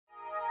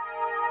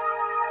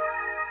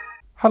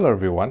Hello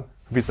everyone,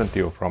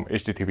 Vicentio from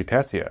HDTV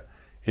Test here.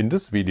 In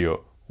this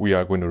video, we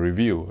are going to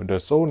review the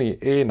Sony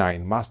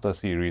A9 Master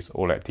Series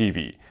OLED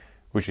TV,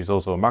 which is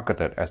also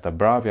marketed as the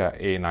BRAVIA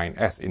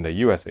A9S in the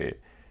USA.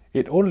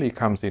 It only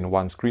comes in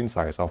one screen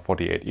size of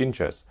 48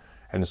 inches,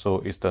 and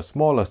so is the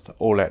smallest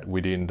OLED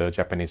within the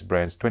Japanese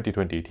brand's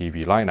 2020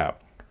 TV lineup.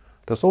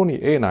 The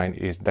Sony A9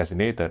 is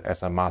designated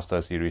as a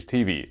Master Series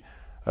TV,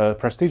 a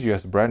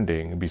prestigious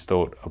branding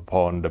bestowed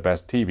upon the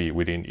best TV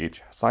within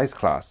each size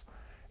class.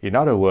 In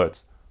other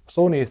words,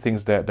 Sony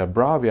thinks that the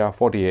BRAVIA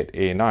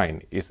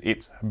A9 is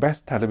its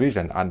best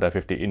television under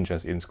 50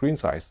 inches in screen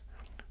size,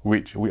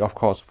 which we of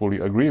course fully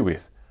agree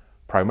with,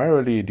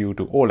 primarily due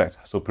to OLED's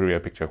superior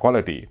picture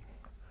quality.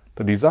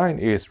 The design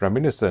is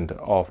reminiscent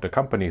of the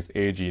company's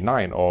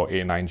AG9 or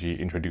A9G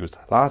introduced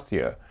last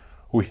year,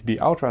 with the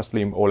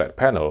ultra-slim OLED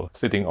panel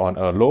sitting on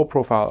a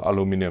low-profile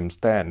aluminum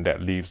stand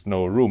that leaves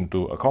no room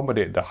to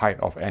accommodate the height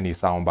of any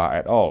soundbar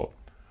at all.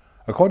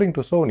 According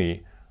to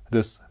Sony,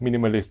 this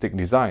minimalistic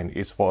design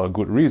is for a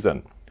good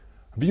reason.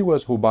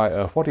 Viewers who buy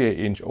a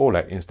 48-inch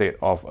OLED instead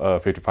of a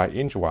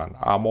 55-inch one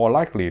are more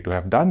likely to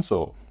have done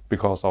so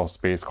because of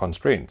space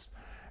constraints,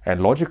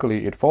 and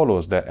logically it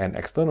follows that an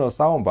external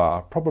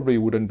soundbar probably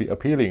wouldn't be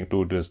appealing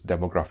to this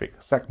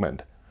demographic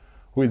segment.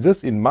 With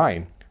this in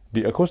mind,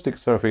 the acoustic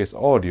surface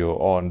audio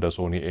on the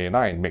Sony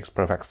A9 makes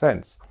perfect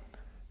sense.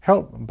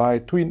 Helped by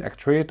twin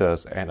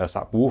actuators and a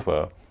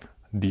subwoofer,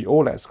 the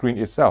OLED screen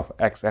itself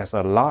acts as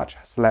a large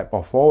slab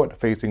of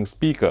forward-facing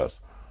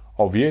speakers,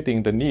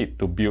 obviating the need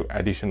to build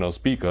additional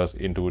speakers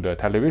into the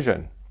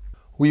television.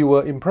 We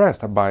were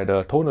impressed by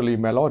the tonally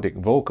melodic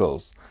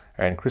vocals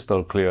and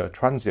crystal clear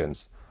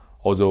transients,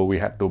 although we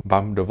had to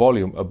bump the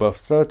volume above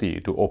 30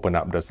 to open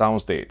up the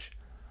soundstage.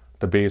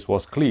 The bass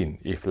was clean,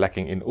 if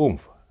lacking in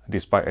oomph,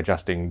 despite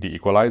adjusting the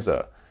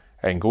equalizer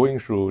and going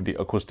through the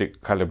acoustic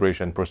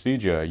calibration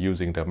procedure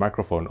using the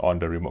microphone on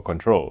the remote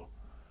control.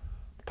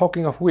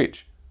 Talking of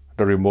which,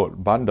 the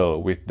remote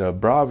bundle with the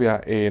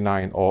BRAVIA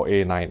A9 or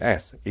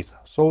A9S is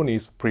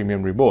Sony's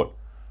premium remote,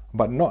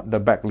 but not the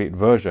backlit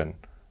version,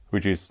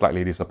 which is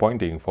slightly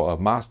disappointing for a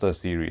Master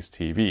Series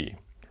TV.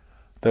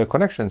 The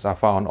connections are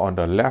found on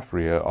the left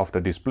rear of the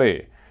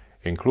display,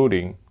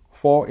 including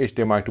 4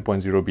 HDMI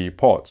 2.0B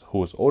ports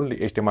whose only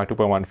HDMI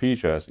 2.1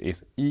 features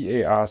is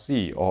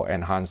EARC or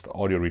Enhanced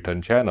Audio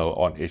Return Channel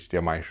on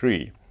HDMI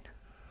 3.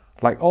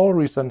 Like all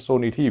recent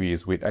Sony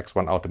TVs with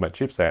X1 Ultimate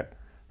chipset,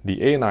 the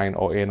A9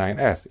 or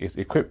A9S is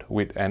equipped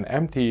with an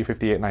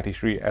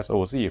MT5893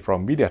 SoC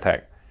from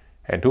MediaTek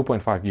and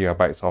 2.5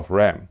 GB of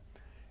RAM.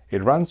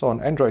 It runs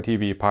on Android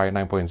TV Pie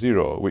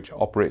 9.0, which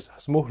operates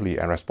smoothly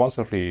and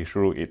responsively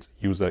through its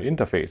user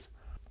interface,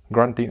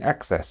 granting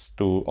access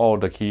to all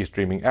the key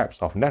streaming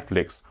apps of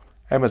Netflix,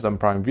 Amazon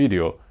Prime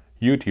Video,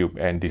 YouTube,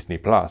 and Disney+.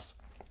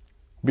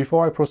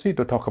 Before I proceed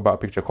to talk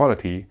about picture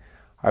quality,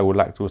 I would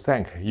like to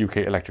thank UK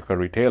electrical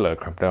retailer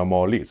Crampton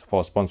Mall Leeds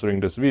for sponsoring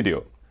this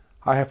video.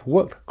 I have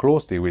worked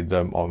closely with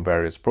them on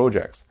various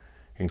projects,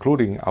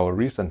 including our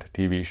recent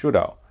TV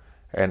shootout,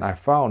 and I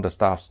found the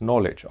staff's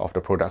knowledge of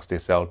the products they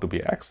sell to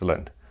be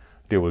excellent.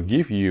 They will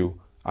give you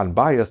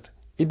unbiased,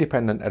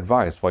 independent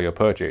advice for your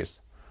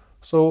purchase.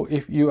 So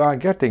if you are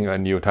getting a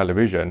new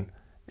television,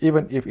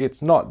 even if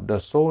it's not the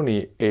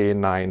Sony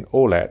A9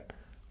 OLED,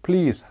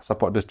 please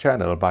support this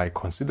channel by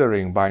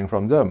considering buying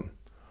from them.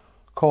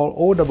 Call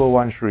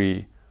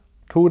 0113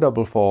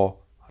 244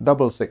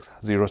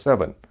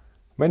 6607.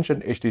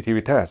 Mention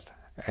HDTV Test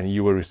and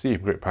you will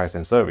receive great price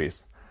and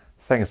service.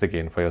 Thanks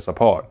again for your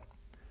support.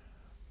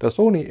 The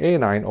Sony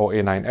A9 or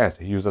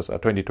A9S uses a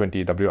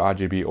 2020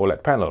 WRGB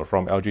OLED panel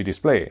from LG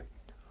Display.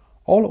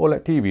 All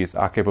OLED TVs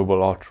are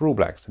capable of true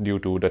blacks due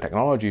to the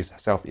technology's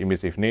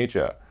self-emissive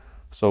nature,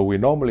 so we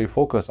normally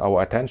focus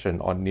our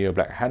attention on near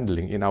black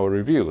handling in our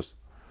reviews.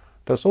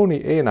 The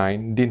Sony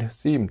A9 didn't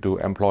seem to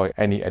employ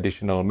any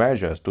additional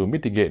measures to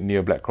mitigate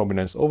near black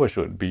chrominance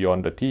overshoot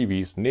beyond the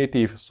TV's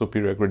native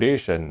superior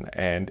gradation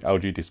and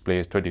LG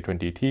Display's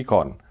 2020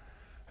 T-Con,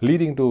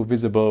 leading to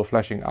visible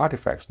flashing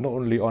artifacts not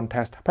only on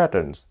test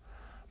patterns,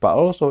 but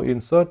also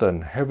in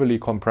certain heavily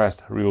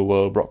compressed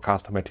real-world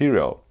broadcast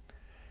material.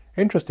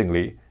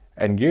 Interestingly,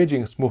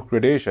 engaging smooth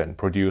gradation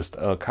produced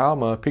a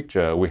calmer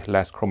picture with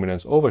less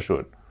chrominance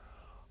overshoot,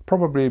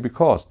 probably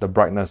because the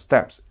brightness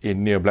steps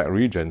in near black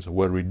regions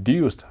were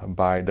reduced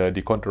by the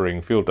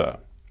decontouring filter.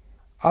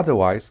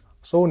 Otherwise,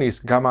 Sony's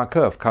gamma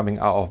curve coming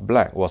out of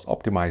black was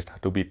optimized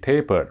to be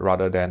tapered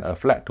rather than a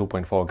flat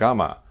 2.4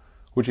 gamma,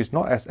 which is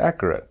not as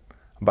accurate,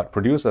 but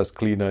produces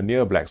cleaner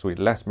near blacks with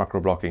less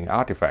macro-blocking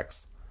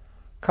artifacts.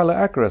 Color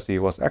accuracy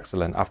was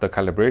excellent after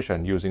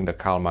calibration using the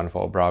Kalman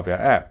for BRAVIA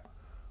app,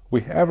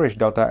 with average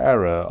delta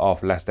error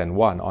of less than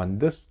 1 on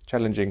this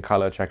challenging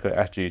color checker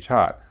SG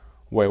chart,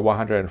 where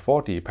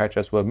 140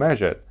 patches were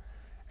measured,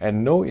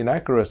 and no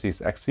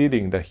inaccuracies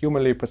exceeding the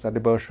humanly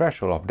perceptible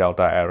threshold of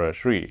delta error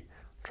 3,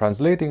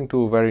 translating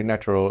to very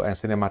natural and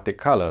cinematic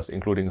colors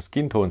including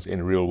skin tones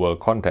in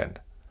real-world content.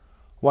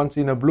 Once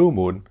in a blue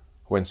moon,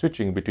 when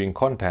switching between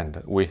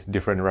content with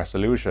different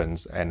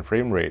resolutions and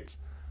frame rates,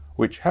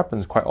 which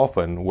happens quite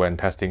often when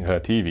testing her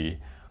TV,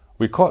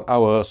 We caught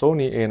our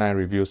Sony A9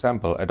 review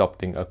sample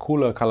adopting a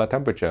cooler color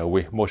temperature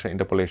with motion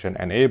interpolation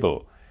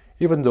enabled,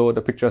 even though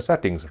the picture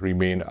settings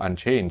remained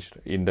unchanged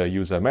in the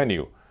user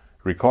menu,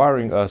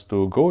 requiring us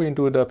to go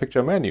into the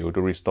picture menu to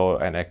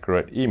restore an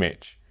accurate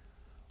image.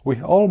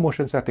 With all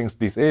motion settings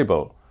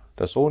disabled,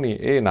 the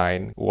Sony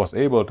A9 was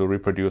able to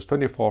reproduce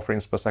 24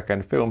 frames per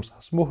second films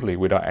smoothly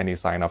without any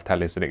sign of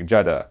telesync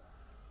judder.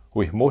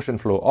 With motion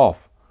flow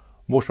off,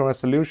 motion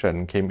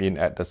resolution came in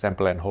at the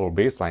sample and hold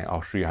baseline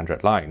of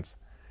 300 lines.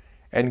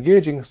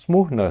 Engaging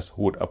smoothness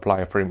would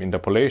apply frame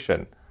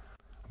interpolation,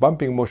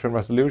 bumping motion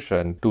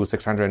resolution to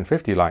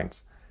 650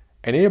 lines.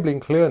 Enabling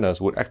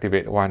clearness would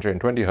activate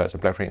 120Hz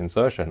black frame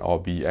insertion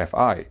or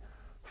BFI,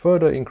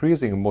 further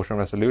increasing motion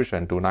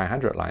resolution to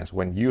 900 lines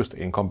when used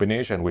in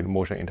combination with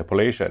motion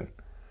interpolation.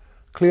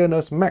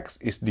 Clearness Max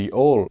is the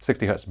old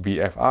 60Hz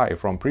BFI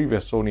from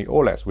previous Sony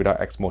OLEDs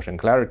without X-motion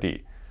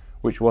clarity,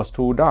 which was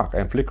too dark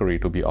and flickery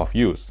to be of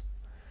use.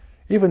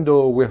 Even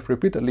though we've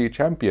repeatedly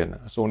championed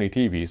Sony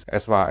TVs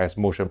as far as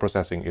motion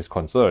processing is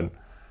concerned,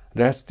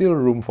 there's still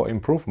room for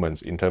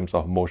improvements in terms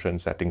of motion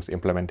settings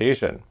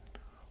implementation.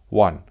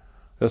 1.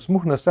 The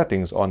smoothness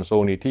settings on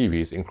Sony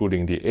TVs,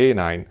 including the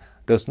A9,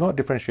 does not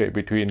differentiate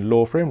between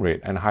low frame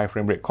rate and high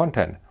frame rate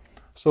content.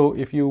 So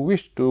if you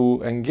wish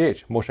to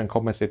engage motion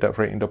compensated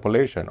frame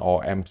interpolation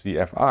or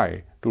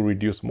MCFI to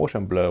reduce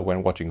motion blur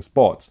when watching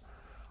sports,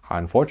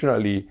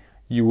 unfortunately,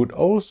 you would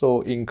also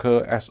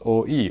incur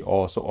SOE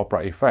or soap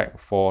opera effect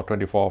for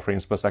 24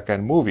 frames per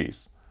second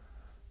movies.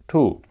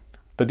 2.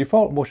 The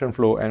default motion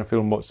flow and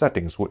film mode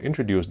settings would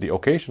introduce the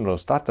occasional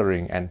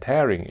stuttering and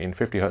tearing in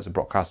 50Hz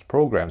broadcast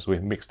programs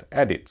with mixed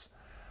edits,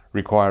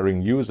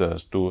 requiring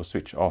users to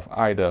switch off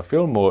either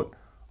film mode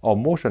or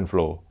motion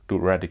flow to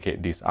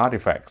eradicate these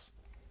artifacts.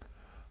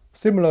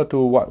 Similar to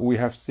what we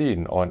have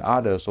seen on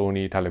other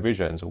Sony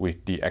televisions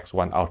with the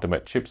X1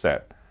 Ultimate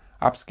chipset,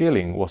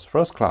 upscaling was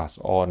first class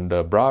on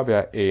the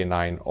BRAVIA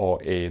A9 or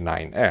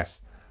A9S,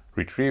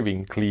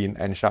 retrieving clean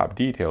and sharp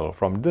detail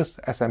from this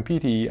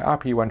SMPTE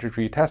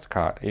RP133 test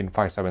card in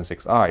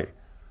 576i,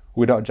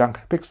 without junk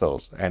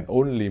pixels and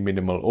only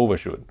minimal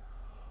overshoot.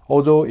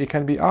 Although it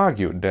can be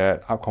argued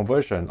that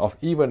upconversion of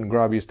even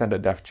grubby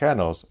standard def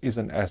channels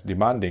isn't as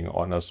demanding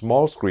on a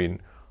small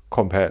screen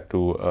compared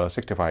to a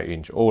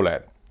 65-inch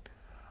OLED.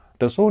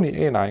 The Sony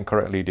A9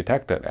 correctly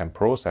detected and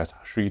processed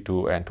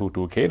 3.2 and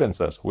 2.2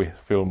 cadences with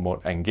film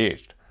mode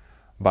engaged,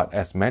 but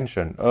as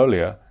mentioned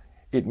earlier,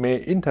 it may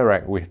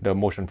interact with the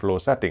motion flow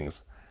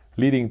settings,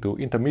 leading to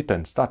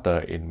intermittent stutter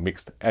in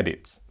mixed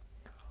edits.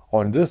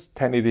 On this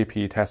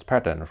 1080p test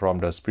pattern from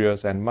the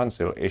Spears and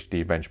Munsell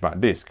HD benchmark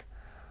disc,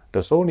 the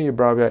Sony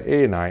BRAVIA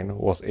A9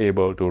 was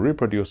able to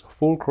reproduce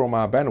full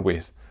chroma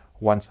bandwidth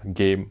once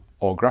game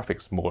or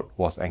graphics mode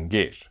was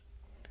engaged.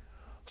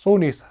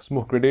 Sony's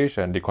smooth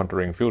gradation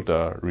decontouring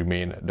filter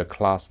remained the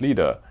class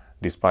leader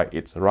despite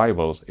its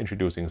rivals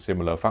introducing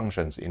similar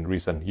functions in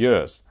recent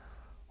years,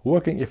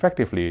 working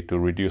effectively to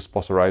reduce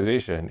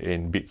posterization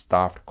in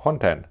bit-starved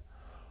content.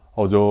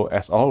 Although,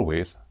 as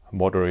always,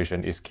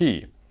 moderation is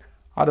key.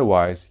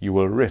 Otherwise, you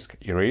will risk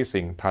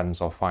erasing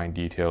tons of fine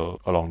detail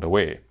along the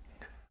way.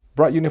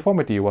 Bright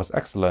uniformity was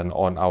excellent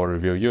on our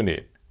review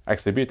unit,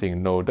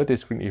 exhibiting no dirty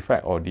screen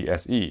effect or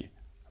DSE,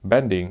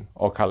 bending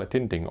or color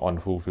tinting on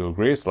full-field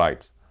gray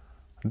slides.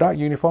 Dark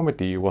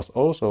uniformity was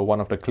also one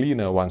of the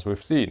cleaner ones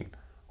we've seen,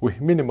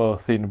 with minimal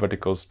thin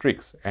vertical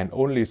streaks and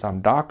only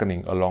some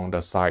darkening along the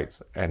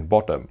sides and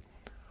bottom.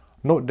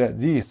 Note that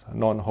these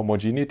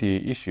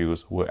non-homogeneity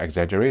issues were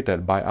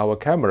exaggerated by our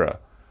camera.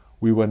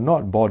 We were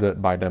not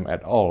bothered by them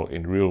at all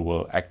in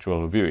real-world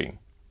actual viewing.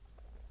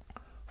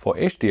 For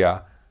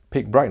HDR,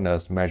 peak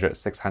brightness measured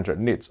 600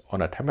 nits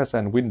on a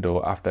 10%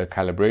 window after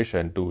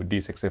calibration to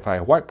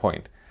D65 white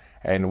point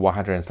and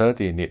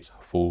 130 nits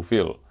full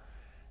fill.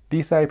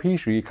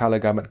 DCI-P3 color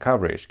gamut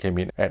coverage came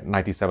in at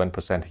 97%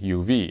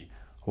 UV,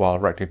 while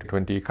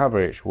Rec20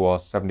 coverage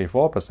was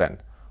 74%,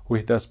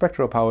 with the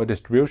spectral power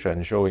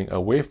distribution showing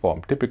a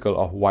waveform typical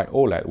of white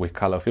OLED with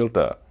color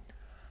filter.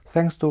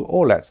 Thanks to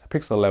OLED's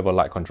pixel-level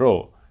light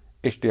control,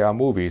 HDR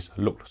movies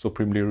looked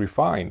supremely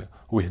refined,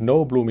 with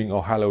no blooming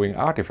or haloing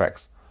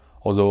artifacts,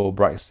 although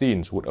bright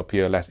scenes would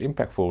appear less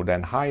impactful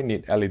than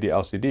high-nit LED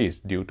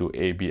LCDs due to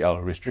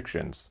ABL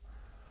restrictions.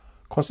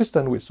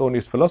 Consistent with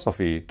Sony's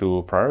philosophy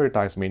to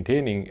prioritize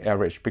maintaining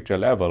average picture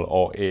level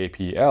or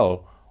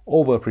APL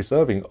over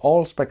preserving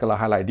all specular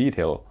highlight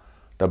detail,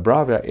 the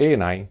BRAVIA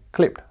A9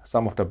 clipped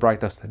some of the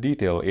brightest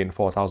detail in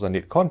 4000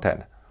 nit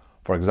content,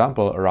 for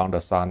example around the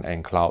sun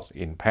and clouds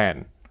in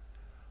pan.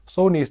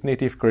 Sony's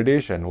native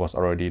gradation was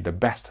already the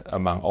best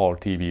among all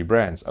TV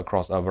brands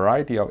across a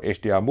variety of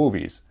HDR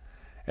movies,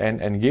 and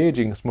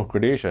engaging smooth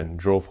gradation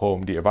drove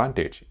home the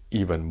advantage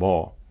even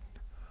more.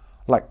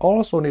 Like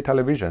all Sony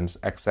televisions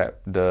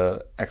except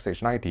the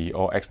XH90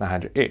 or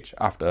X900H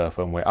after a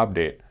firmware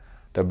update,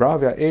 the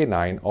BRAVIA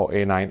A9 or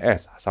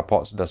A9S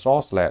supports the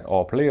source-led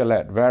or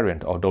player-led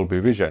variant of Dolby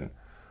Vision,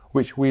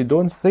 which we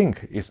don't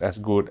think is as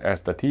good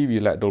as the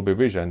TV-led Dolby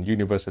Vision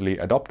universally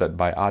adopted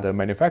by other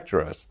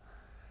manufacturers.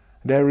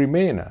 There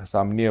remain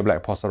some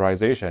near-black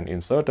polarization in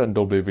certain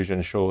Dolby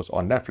Vision shows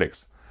on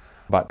Netflix,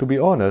 but to be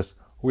honest,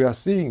 we are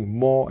seeing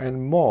more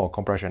and more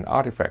compression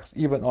artifacts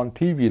even on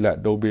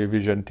TV-led Dolby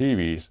Vision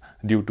TVs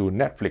due to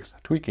Netflix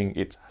tweaking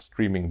its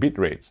streaming bit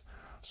rates,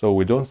 so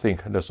we don't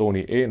think the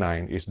Sony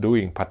A9 is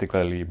doing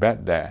particularly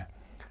bad there.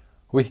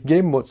 With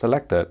game mode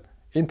selected,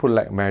 input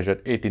lag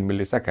measured 18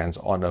 milliseconds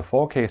on a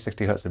 4K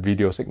 60Hz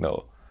video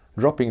signal,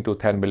 dropping to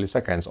 10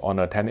 milliseconds on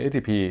a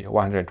 1080p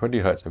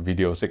 120Hz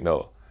video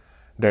signal.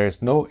 There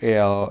is no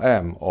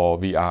ALM or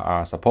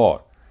VRR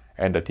support,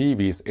 and the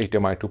TV's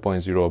HDMI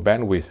 2.0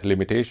 bandwidth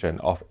limitation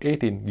of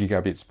 18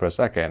 gigabits per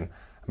second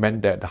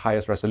meant that the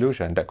highest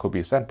resolution that could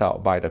be sent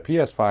out by the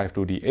PS5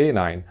 to the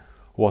A9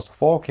 was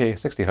 4K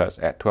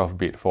 60Hz at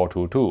 12-bit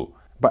 422.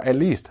 But at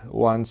least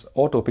once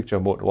auto picture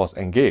mode was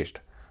engaged,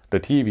 the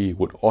TV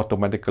would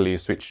automatically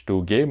switch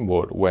to game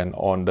mode when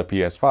on the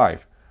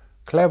PS5,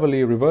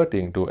 cleverly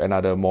reverting to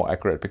another more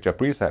accurate picture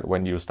preset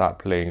when you start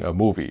playing a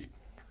movie.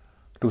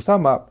 To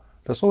sum up,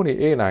 the Sony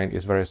A9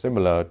 is very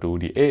similar to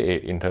the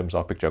A8 in terms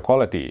of picture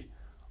quality,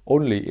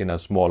 only in a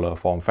smaller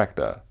form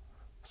factor.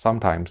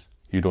 Sometimes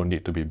you don't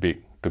need to be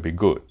big to be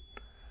good.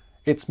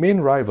 Its main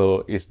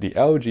rival is the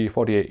LG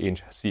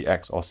 48-inch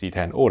CX or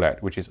C10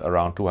 OLED, which is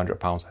around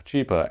 £200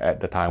 cheaper at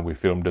the time we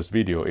filmed this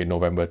video in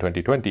November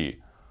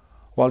 2020.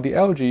 While the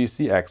LG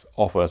CX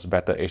offers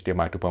better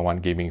HDMI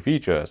 2.1 gaming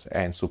features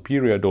and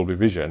superior Dolby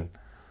Vision,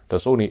 the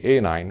Sony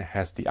A9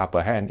 has the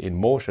upper hand in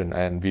motion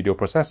and video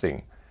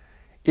processing.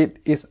 It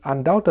is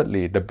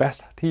undoubtedly the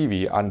best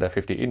TV under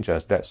 50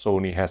 inches that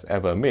Sony has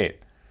ever made,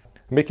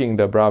 making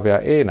the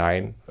BRAVIA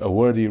A9 a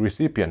worthy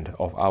recipient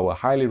of our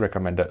highly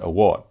recommended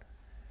award.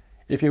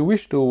 If you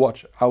wish to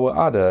watch our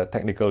other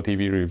technical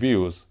TV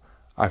reviews,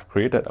 I've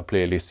created a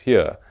playlist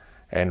here,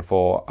 and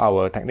for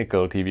our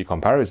technical TV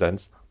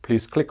comparisons,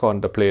 please click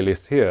on the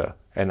playlist here,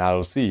 and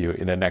I'll see you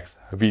in the next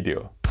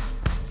video.